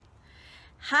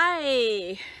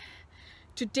Hi!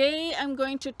 Today I'm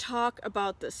going to talk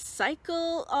about the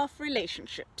cycle of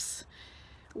relationships.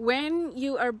 When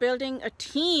you are building a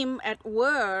team at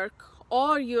work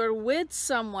or you're with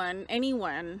someone,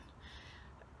 anyone,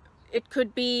 it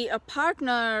could be a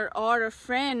partner or a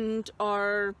friend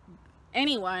or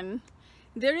anyone,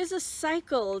 there is a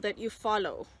cycle that you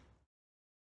follow.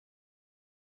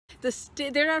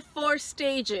 There are 4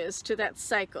 stages to that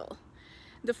cycle.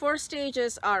 The 4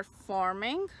 stages are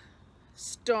forming,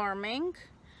 storming,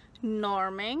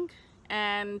 norming,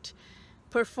 and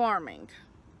performing.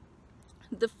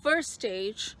 The first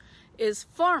stage is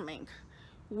forming.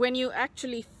 When you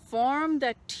actually form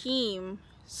that team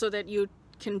so that you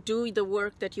can do the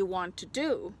work that you want to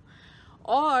do,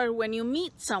 or when you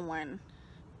meet someone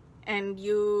and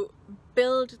you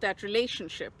build that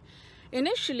relationship.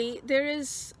 Initially, there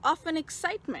is often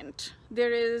excitement.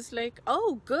 There is like,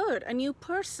 oh, good, a new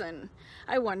person.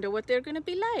 I wonder what they're going to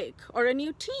be like. Or a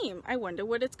new team. I wonder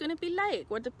what it's going to be like,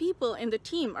 what the people in the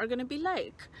team are going to be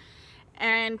like.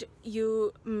 And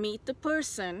you meet the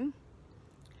person.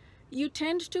 You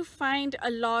tend to find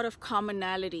a lot of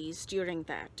commonalities during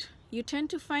that. You tend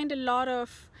to find a lot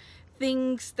of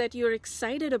things that you're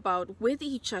excited about with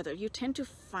each other. You tend to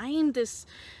find this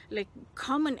like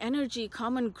common energy,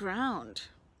 common ground.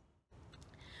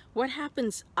 What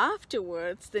happens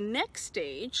afterwards, the next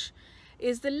stage,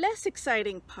 is the less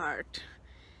exciting part.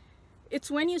 It's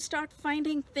when you start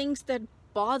finding things that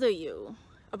bother you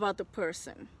about the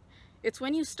person. It's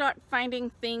when you start finding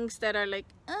things that are like,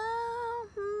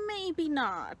 maybe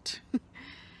not.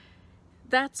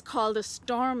 That's called the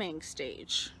storming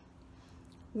stage.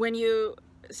 When you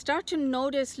start to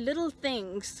notice little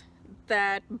things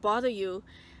that bother you,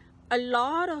 a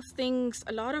lot of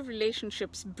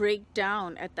relationships break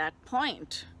down at that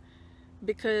point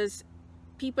because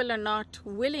people are not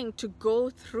willing to go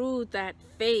through that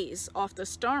phase of the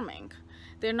storming.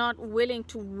 They're not willing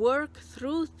to work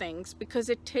through things because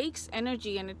it takes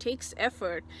energy and it takes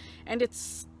effort and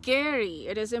it's scary,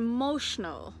 it is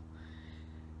emotional.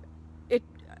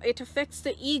 It affects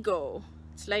the ego.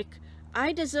 It's like,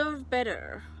 I deserve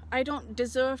better. I don't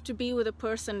deserve to be with a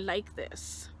person like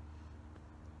this.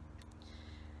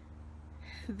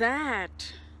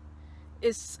 That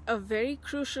is a very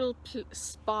crucial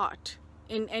spot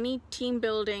in any team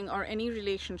building or any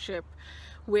relationship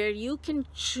where you can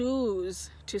choose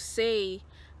to say,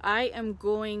 I am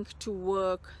going to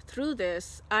work through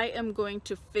this. I am going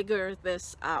to figure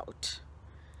this out.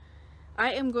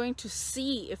 I am going to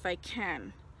see if I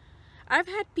can. I've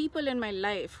had people in my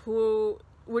life who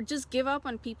would just give up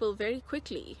on people very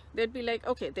quickly. They'd be like,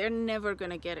 okay, they're never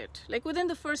gonna get it. Like within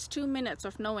the first 2 minutes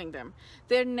of knowing them,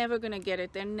 they're never gonna get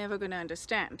it. They're never gonna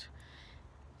understand.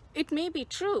 It may be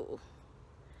true.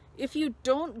 If you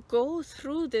don't go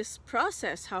through this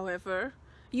process, however,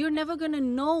 you're never gonna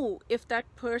know if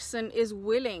that person is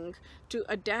willing to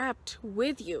adapt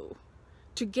with you.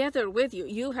 Together with you.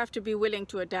 You have to be willing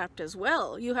to adapt as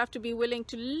well. You have to be willing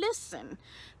to listen,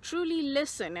 truly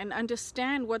listen and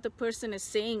understand what the person is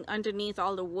saying underneath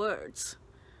all the words,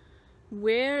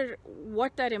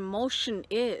 what that emotion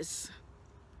is.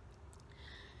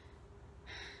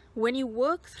 When you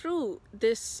work through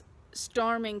this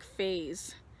storming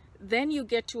phase, then you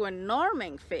get to a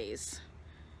norming phase.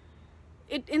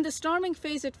 In the storming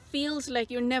phase, it feels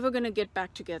like you're never going to get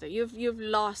back together. You've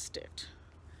lost it.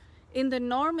 In the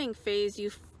norming phase,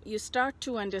 you start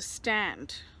to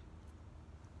understand.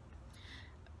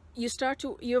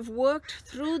 You've worked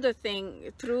through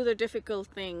the difficult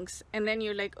things, and then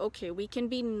you're like, okay, we can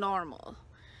be normal.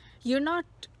 You're not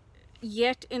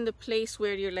yet in the place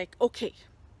where you're like, okay,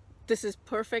 this is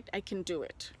perfect, I can do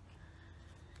it.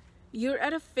 You're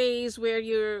at a phase where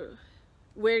you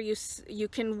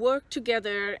can work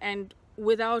together and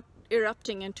without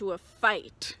erupting into a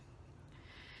fight.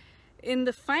 In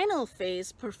the final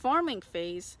phase, performing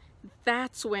phase,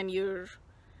 that's when you're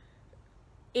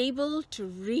able to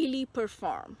really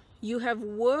perform. You have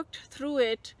worked through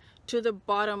it to the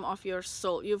bottom of your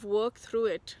soul. You've worked through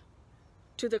it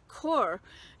to the core.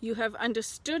 You have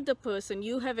understood the person.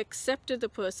 You have accepted the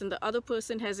person. The other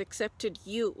person has accepted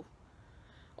you.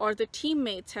 Or the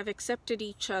teammates have accepted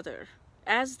each other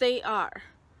as they are.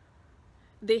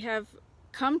 They have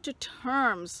come to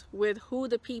terms with who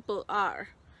the people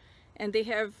are. And they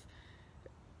have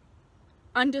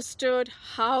understood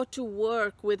how to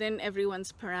work within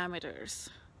everyone's parameters.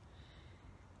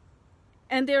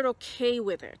 And they're okay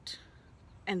with it.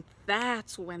 And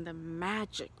that's when the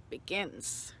magic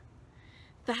begins.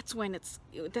 That's when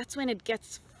it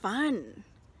gets fun.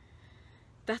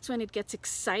 That's when it gets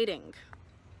exciting.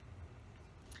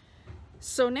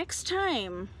 So next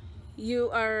time you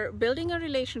are building a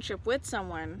relationship with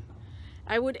someone,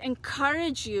 I would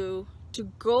encourage you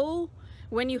to go,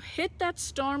 when you hit that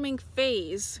storming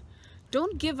phase,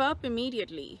 don't give up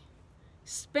immediately.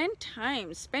 Spend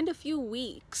time, spend a few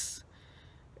weeks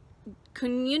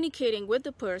communicating with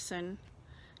the person,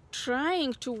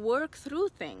 trying to work through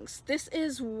things. This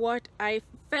is what I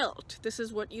felt. This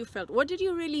is what you felt. What did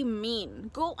you really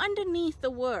mean? Go underneath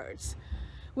the words.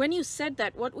 When you said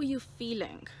that, what were you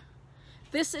feeling?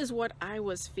 This is what I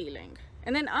was feeling.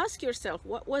 And then ask yourself,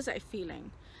 what was I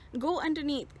feeling? Go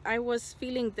underneath. I was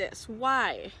feeling this.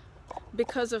 Why?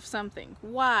 Because of something.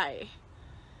 Why?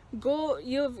 Go,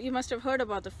 you must have heard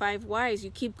about the 5 whys.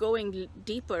 You keep going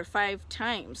deeper 5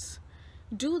 times.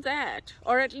 Do that,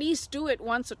 or at least do it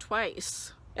once or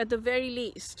twice, at the very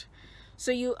least, so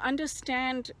you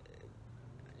understand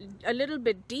a little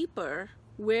bit deeper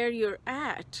where you're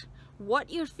at, what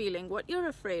you're feeling, what you're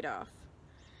afraid of.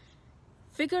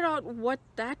 Figure out what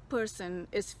that person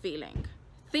is feeling.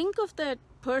 Think of that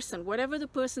person, whatever the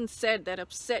person said that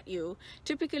upset you.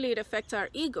 Typically it affects our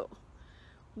ego.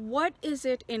 What is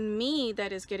it in me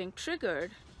that is getting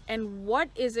triggered? And what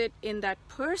is it in that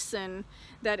person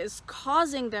that is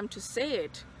causing them to say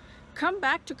it? Come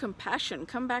back to compassion,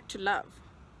 come back to love.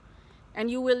 And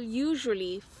you will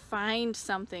usually find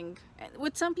something.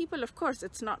 With some people, of course,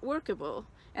 it's not workable,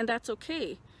 and that's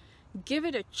okay. Give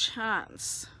it a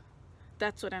chance.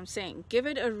 That's what I'm saying. Give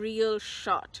it a real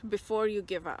shot before you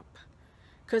give up.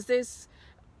 Because there's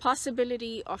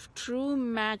possibility of true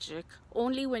magic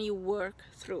only when you work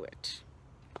through it.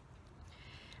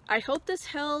 I hope this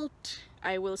helped.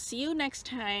 I will see you next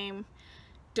time.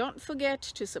 Don't forget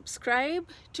to subscribe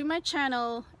to my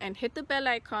channel and hit the bell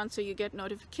icon so you get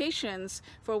notifications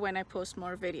for when I post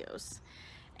more videos.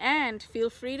 And feel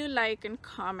free to like and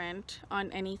comment on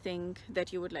anything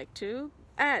that you would like to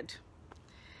add.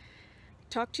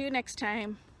 Talk to you next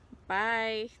time.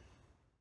 Bye.